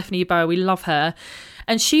guest Stephanie Bower, we love her.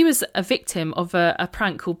 And she was a victim of a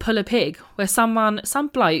prank called Pull a Pig, where some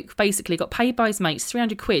bloke basically got paid by his mates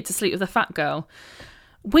 £300 to sleep with a fat girl.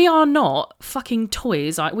 We are not fucking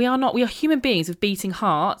toys, right? We are human beings with beating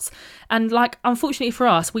hearts. And like, unfortunately for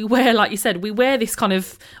us, we wear, like you said, we wear this kind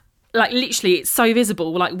of, like, literally it's so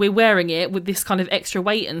visible, like we're wearing it with this kind of extra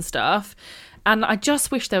weight and stuff. And I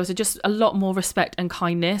just wish there was just a lot more respect and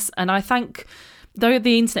kindness. And I think, though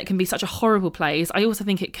the internet can be such a horrible place, I also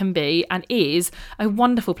think it can be and is a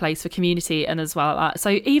wonderful place for community and as well.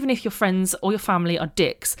 So even if your friends or your family are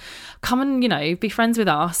dicks, come and, be friends with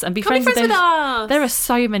us and be friends with us. There are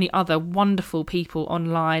so many other wonderful people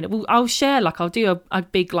online. I'll share, I'll do a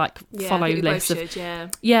big follow list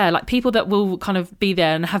of like people that will kind of be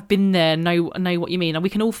there and have been there, know what you mean, and we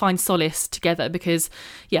can all find solace together. Because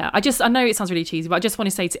I know it sounds really cheesy, but I just want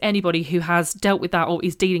to say to anybody who has dealt with that or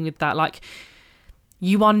is dealing with that,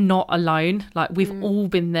 you are not alone. We've all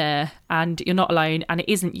been there, and you're not alone, and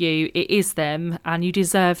it isn't you, it is them, and you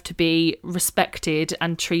deserve to be respected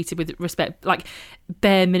and treated with respect,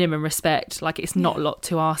 bare minimum respect. It's not a lot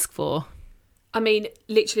to ask for. I mean,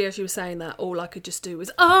 literally, as you were saying that, all I could just do was,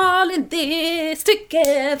 all in this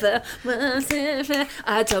together.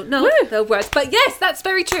 I don't know the words, but yes, that's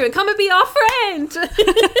very true. And come and be our friend.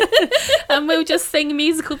 And we'll just sing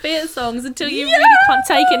musical theatre songs until you really can't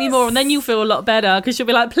take it anymore. And then you'll feel a lot better because you'll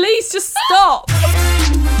be like, please just stop.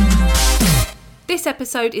 This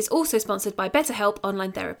episode is also sponsored by BetterHelp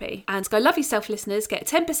Online Therapy. And Go Love Yourself listeners get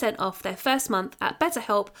 10% off their first month at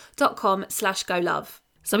betterhelp.com/golove.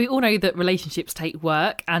 So we all know that relationships take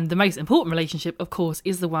work, and the most important relationship, of course,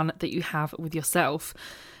 is the one that you have with yourself.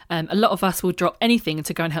 A lot of us will drop anything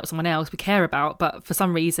to go and help someone else we care about, but for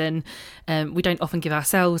some reason, we don't often give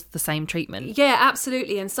ourselves the same treatment. Yeah,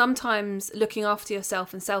 absolutely. And sometimes looking after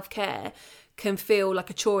yourself and self-care can feel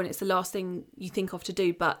like a chore and it's the last thing you think of to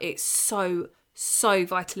do, but it's so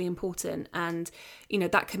vitally important. And,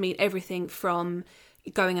 that can mean everything from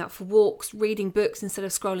going out for walks, reading books instead of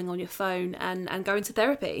scrolling on your phone, and going to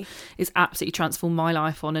therapy. It's absolutely transformed my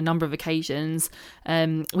life on a number of occasions.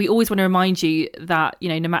 We always want to remind you that,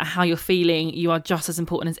 no matter how you're feeling, you are just as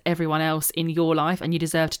important as everyone else in your life, and you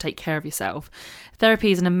deserve to take care of yourself.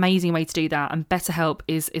 Therapy is an amazing way to do that, and BetterHelp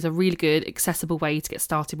is a really good, accessible way to get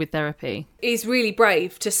started with therapy. It's really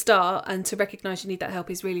brave to start, and to recognise you need that help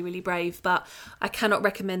is really, really brave, but I cannot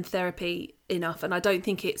recommend therapy enough, and I don't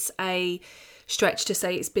think it's a stretch to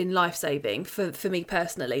say it's been life-saving for me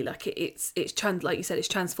personally. It's like you said, it's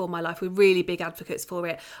transformed my life. We're really big advocates for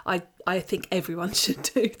it. I think everyone should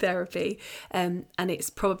do therapy, and it's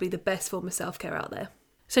probably the best form of self-care out there.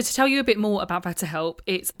 So to tell you a bit more about BetterHelp,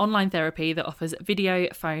 it's online therapy that offers video,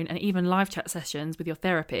 phone and even live chat sessions with your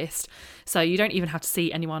therapist. So you don't even have to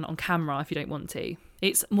see anyone on camera if you don't want to.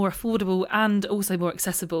 It's more affordable and also more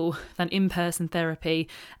accessible than in-person therapy,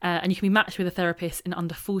 and you can be matched with a therapist in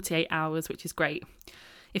under 48 hours, which is great.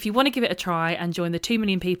 If you want to give it a try and join the 2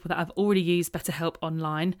 million people that have already used BetterHelp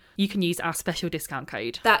online, you can use our special discount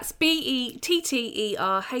code. That's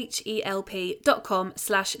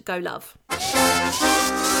BETTERHELP.com/golove.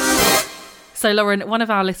 So Lauren, one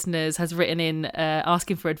of our listeners has written in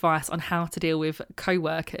asking for advice on how to deal with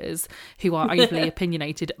co-workers who are overly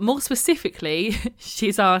opinionated. More specifically,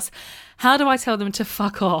 she's asked, how do I tell them to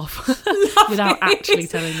fuck off without actually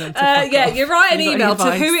telling them to fuck off? Yeah, you write an email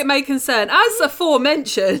to who it may concern. As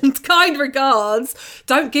aforementioned, kind regards.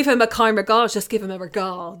 Don't give him a kind regards, just give him a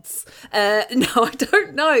regards. No, I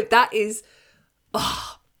don't know. That is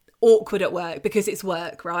awkward at work because it's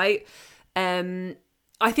work, right?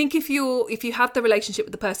 I think if you have the relationship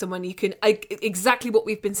with the person when you can, exactly what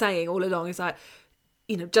we've been saying all along is like,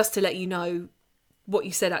 just to let you know what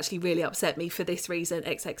you said actually really upset me for this reason,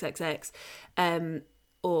 XXXX.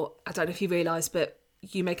 Or I don't know if you realise, but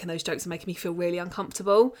you making those jokes are making me feel really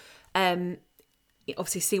uncomfortable.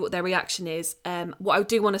 Obviously see what their reaction is. What I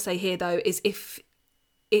do want to say here though is if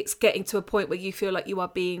it's getting to a point where you feel like you are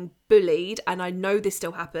being bullied, and I know this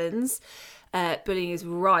still happens, bullying is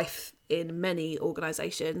rife in many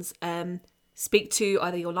organisations, speak to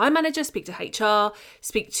either your line manager, speak to HR,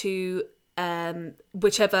 speak to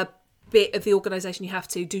whichever bit of the organisation you have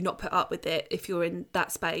to. Do not put up with it if you're in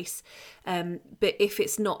that space. But if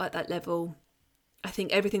it's not at that level, I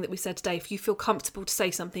think everything that we said today, if you feel comfortable to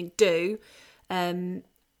say something, do. And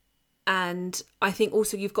I think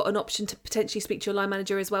also you've got an option to potentially speak to your line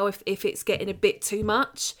manager as well if it's getting a bit too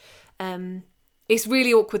much. It's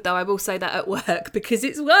really awkward though, I will say that, at work, because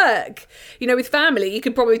it's work. You know, with family, you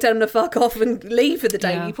can probably tell them to fuck off and leave for the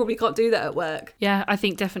day. Yeah. You probably can't do that at work. Yeah, I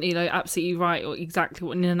think definitely, though, absolutely right, or exactly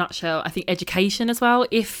what in a nutshell. I think education as well.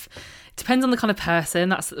 If it depends on the kind of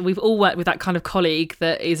person. We've all worked with that kind of colleague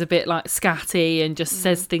that is a bit like scatty and just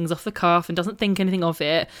says things off the cuff and doesn't think anything of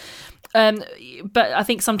it. But I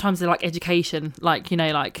think sometimes they're like education, like, you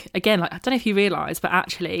know, like, again, like, I don't know if you realise, but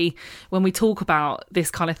actually when we talk about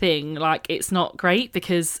this kind of thing, like, it's not great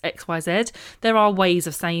because XYZ, there are ways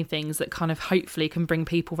of saying things that kind of hopefully can bring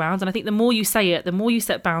people round. And I think the more you say it, the more you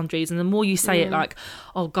set boundaries, and the more you say it like,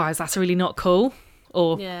 oh guys, that's really not cool,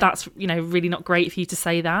 or that's, you know, really not great for you to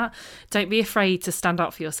say that. Don't be afraid to stand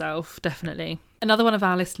up for yourself, definitely. Another one of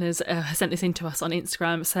our listeners has sent this in to us on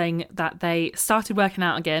Instagram, saying that they started working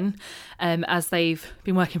out again as they've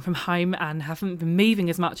been working from home and haven't been moving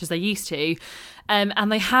as much as they used to.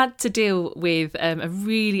 And they had to deal with a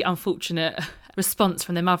really unfortunate response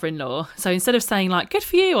from their mother-in-law. So instead of saying like, good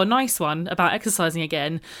for you, or nice one about exercising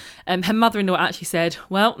again, her mother-in-law actually said,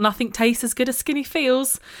 well, nothing tastes as good as skinny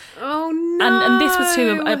feels. Oh no. And this was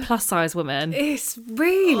to a plus size woman. It's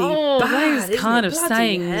really bad, those kind of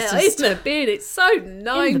sayings it's in the bin. It's so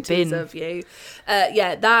 90s of you.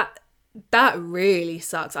 That really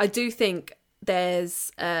sucks. I do think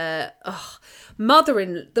there's the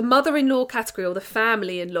mother-in-law category, or the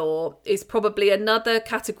family-in-law, is probably another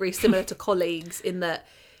category similar to colleagues, in that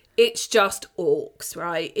it's just orcs,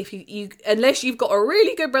 right? If you unless you've got a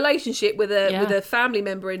really good relationship with a family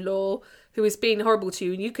member-in-law who is being horrible to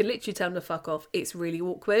you, and you can literally tell them to fuck off, it's really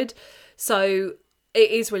awkward. So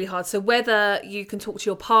it is really hard. So whether you can talk to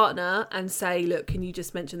your partner and say, look, can you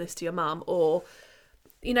just mention this to your mum, or,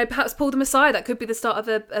 you know, perhaps pull them aside. That could be the start of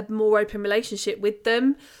a more open relationship with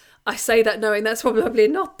them. I say that knowing that's probably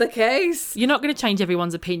not the case. You're not going to change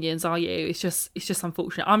everyone's opinions, are you? It's just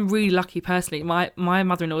unfortunate. I'm really lucky personally. My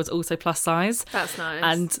mother-in-law is also plus size. That's nice.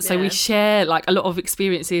 And so we share like a lot of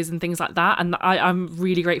experiences and things like that. And I'm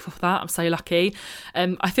really grateful for that. I'm so lucky.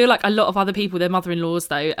 I feel like a lot of other people, their mother-in-laws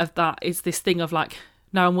though, of that is this thing of like,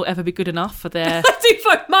 no one will ever be good enough for their...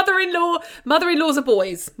 Mother-in-laws are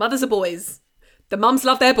boys. Mothers are boys. The mums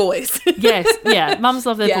love their boys. Yes, yeah, mums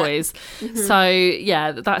love their boys. Mm-hmm. So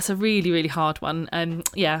yeah, that's a really, really hard one. And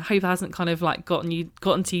yeah, hope it hasn't kind of like gotten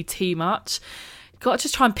to you too much. Got to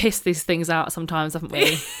just try and piss these things out sometimes, haven't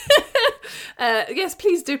we? Yes,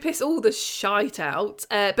 please do piss all the shite out.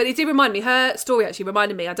 But it did remind me, her story actually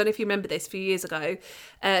reminded me, I don't know if you remember this, a few years ago,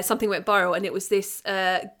 something went viral, and it was this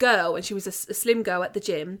girl, and she was a slim girl at the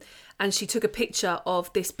gym, and she took a picture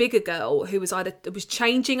of this bigger girl who was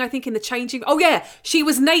changing, I think, in the changing... Oh yeah, she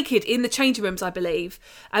was naked in the changing rooms, I believe,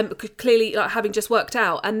 clearly like having just worked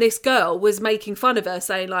out, and this girl was making fun of her,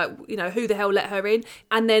 saying like, you know, who the hell let her in?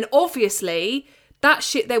 And then obviously... that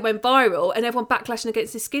shit then went viral, and everyone backlashing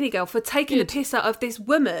against this skinny girl for taking the piss out of this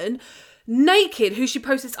woman naked, who she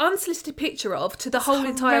posted this unsolicited picture of to the whole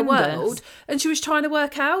entire world, and she was trying to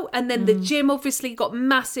work out. And then the gym obviously got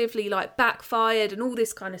massively like backfired and all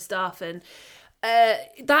this kind of stuff. And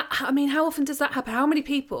how often does that happen? How many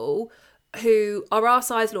people who are our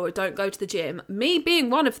size, Laura, don't go to the gym, me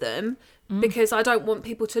being one of them, because I don't want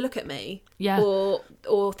people to look at me or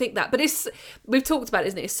think that. But we've talked about it,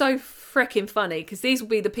 isn't it? It's so freaking funny, because these will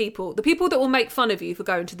be the people that will make fun of you for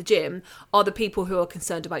going to the gym are the people who are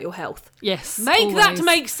concerned about your health. Yes. Make that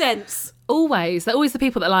make sense. Always. They're always the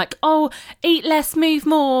people that are like, oh, eat less, move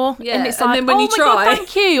more. Yeah. And it's like, then when you try... God,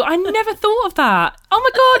 thank you. I never thought of that. Oh my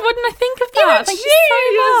God, why didn't I think of that? Thank you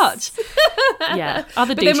so much. Yeah.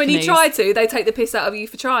 But then when you try to, they take the piss out of you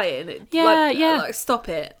for trying. Like, stop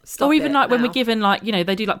it. Or even like when we're given like, you know,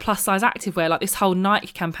 they do like plus size activewear, like this whole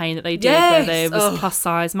Nike campaign that they did where there was plus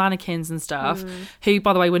size mannequins and stuff, who,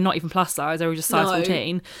 by the way, were not even plus size. They were just size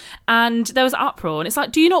 14. And there was uproar. And it's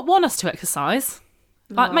like, do you not want us to exercise?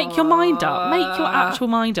 Like, make your mind up. Make your actual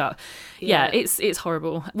mind up. Yeah, it's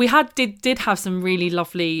horrible. We did have some really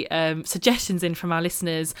lovely suggestions in from our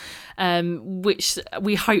listeners, which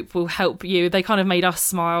we hope will help you. They kind of made us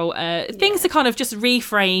smile. Things to kind of just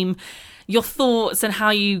reframe your thoughts and how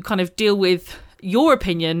you kind of deal with your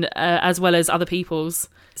opinion as well as other people's.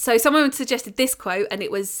 So someone suggested this quote, and it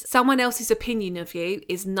was, someone else's opinion of you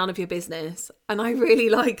is none of your business. And I really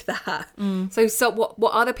like that. So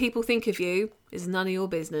what other people think of you is none of your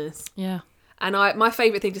business. Yeah. And my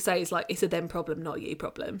favourite thing to say is like, it's a them problem, not a you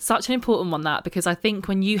problem. Such an important one, that, because I think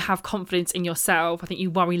when you have confidence in yourself, I think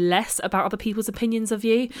you worry less about other people's opinions of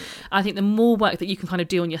you. I think the more work that you can kind of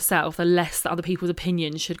do on yourself, the less that other people's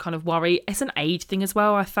opinions should kind of worry. It's an age thing as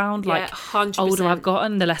well, I found. Yeah, like 100%. older I've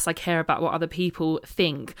gotten, the less I care about what other people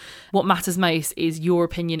think. What matters most is your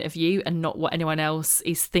opinion of you and not what anyone else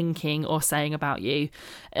is thinking or saying about you.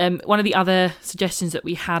 One of the other suggestions that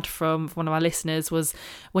we had from one of our listeners was,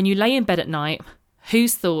 when you lay in bed at night,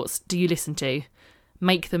 whose thoughts do you listen to?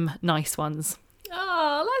 Make them nice ones.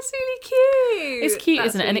 Oh, that's really cute. It's cute, that's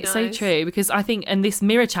isn't it? really And it's nice. so true, because I think, and this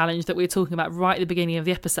mirror challenge that we were talking about right at the beginning of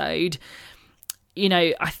the episode, you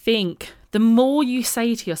know, I think the more you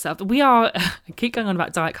say to yourself, I keep going on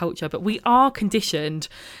about diet culture, but we are conditioned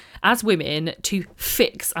as women to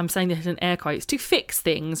fix, I'm saying this in air quotes, to fix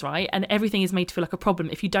things, right? And everything is made to feel like a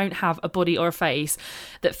problem if you don't have a body or a face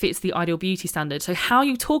that fits the ideal beauty standard. So how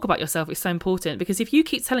you talk about yourself is so important, because if you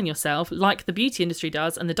keep telling yourself, like the beauty industry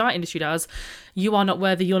does and the diet industry does, you are not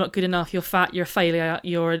worthy, you're not good enough, you're fat, you're a failure,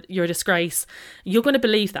 you're a disgrace, you're going to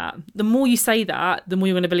believe that. The more you say that, the more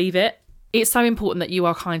you're going to believe it. It's so important that you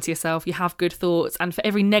are kind to yourself, you have good thoughts, and for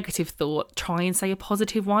every negative thought, try and say a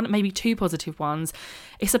positive one, maybe 2 positive ones.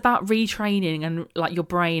 It's about retraining and like your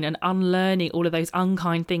brain and unlearning all of those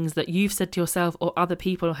unkind things that you've said to yourself or other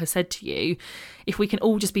people have said to you. If we can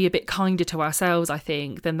all just be a bit kinder to ourselves, I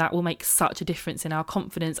think, then that will make such a difference in our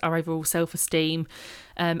confidence, our overall self-esteem,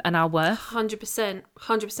 and our worth. 100%.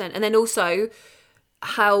 And then also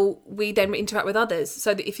how we then interact with others.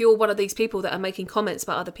 So that if you're one of these people that are making comments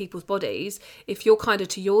about other people's bodies, if you're kinder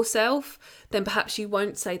to yourself, then perhaps you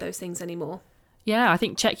won't say those things anymore. Yeah, I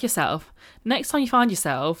think check yourself. Next time you find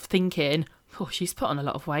yourself thinking, oh, she's put on a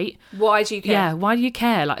lot of weight. Why do you care? Yeah, why do you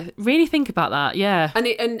care? Like, really think about that, yeah.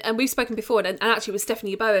 And we've spoken before, and actually it was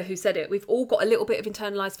Stephanie Yeboah who said it. We've all got a little bit of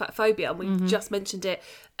internalised fat phobia, and we just mentioned it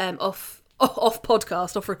off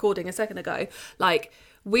podcast, off recording a second ago. Like,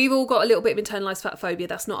 we've all got a little bit of internalised fat phobia.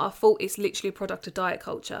 That's not our fault. It's literally a product of diet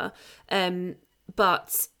culture.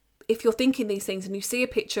 But if you're thinking these things and you see a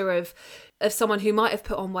picture of someone who might have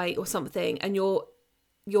put on weight or something, and your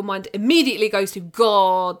mind immediately goes to,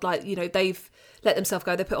 God, like, you know, they've let themselves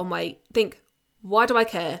go, they put on weight. Think, why do I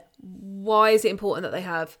care? Why is it important that they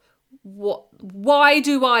have? Why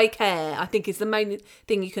do I care? I think is the main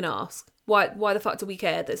thing you can ask. Why the fuck do we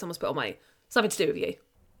care that someone's put on weight? Something to do with you.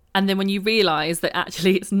 And then when you realise that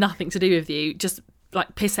actually it's nothing to do with you, just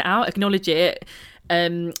like piss it out, acknowledge it,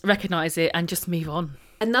 recognise it, and just move on.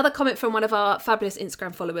 Another comment from one of our fabulous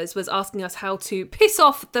Instagram followers was asking us how to piss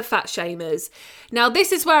off the fat shamers. Now,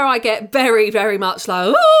 this is where I get very, very much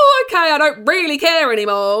like, oh, okay, I don't really care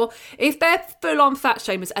anymore. If they're full-on fat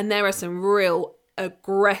shamers, and there are some real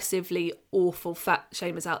aggressively awful fat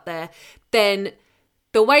shamers out there, then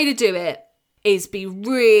the way to do it is be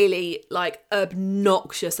really like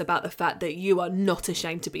obnoxious about the fact that you are not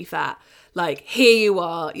ashamed to be fat. Like, here you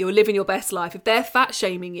are, you're living your best life. If they're fat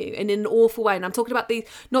shaming you and in an awful way, and I'm talking about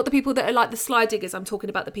not the people that are like the sly diggers, I'm talking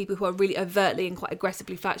about the people who are really overtly and quite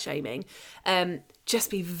aggressively fat shaming,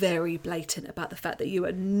 just be very blatant about the fact that you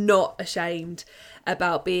are not ashamed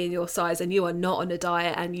about being your size, and you are not on a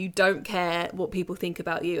diet, and you don't care what people think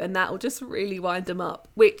about you, and that will just really wind them up,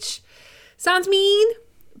 which sounds mean,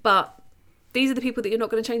 but these are the people that you're not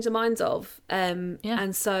going to change the minds of. And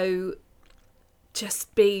so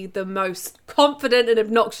just be the most confident and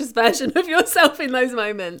obnoxious version of yourself in those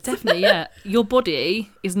moments. Definitely, yeah. Your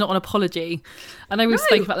body is not an apology. I know we've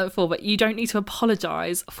spoken about that before, but you don't need to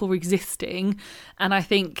apologise for existing. And I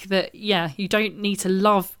think that, yeah, you don't need to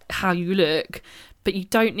love how you look, but you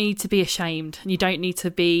don't need to be ashamed. And you don't need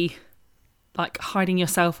to be like hiding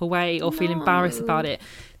yourself away or feel embarrassed about it.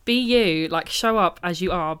 Be you, like, show up as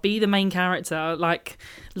you are, be the main character, like,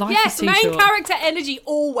 life is too short. Character energy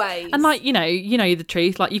always. And like, you know the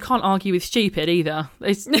truth, like, you can't argue with stupid either.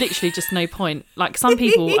 There's literally just no point. Like, some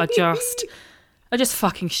people are just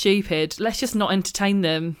fucking stupid. Let's just not entertain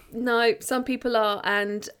them. No, some people are,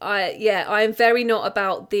 and I am very not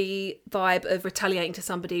about the vibe of retaliating to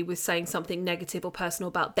somebody with saying something negative or personal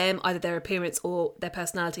about them, either their appearance or their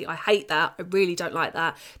personality. I hate that. I really don't like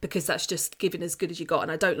that, because that's just giving as good as you got,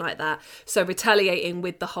 and I don't like that. So retaliating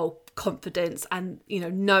with the whole confidence and, you know,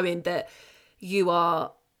 knowing that you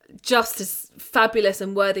are just as fabulous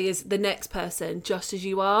and worthy as the next person, just as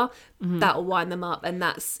you are, that will wind them up. And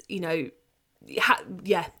that's, you know,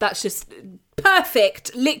 that's just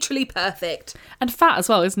perfect, literally perfect. And fat as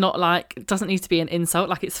well is not like, doesn't need to be an insult,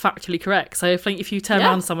 like it's factually correct. So if you turn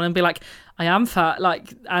around to someone and be like, I am fat,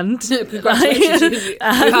 like, and congratulations, you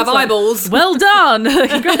have eyeballs. Well done,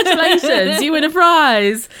 congratulations, you win a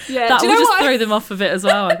prize. Yeah, that will just throw them off a bit as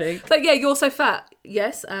well, I think. Like, yeah, you're so fat.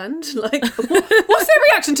 Yes, and like, what's their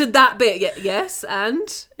reaction to that bit? Yes,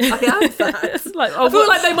 and I am fat. Like, I feel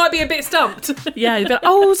like they might be a bit stumped. Yeah, you'd be like,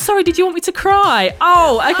 oh, sorry, did you want me to cry?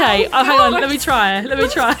 Oh, okay. Oh, hang on, let me try.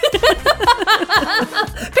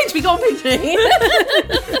 Pinch me, go on, pinch me.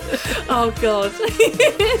 Oh, God.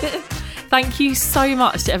 Thank you so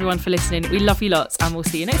much to everyone for listening. We love you lots, and we'll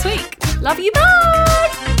see you next week. Love you, bye.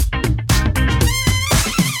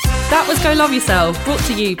 That was Go Love Yourself, brought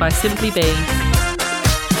to you by Simply Be.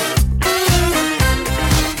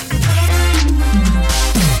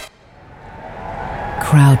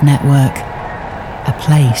 Crowd Network, a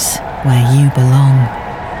place where you belong.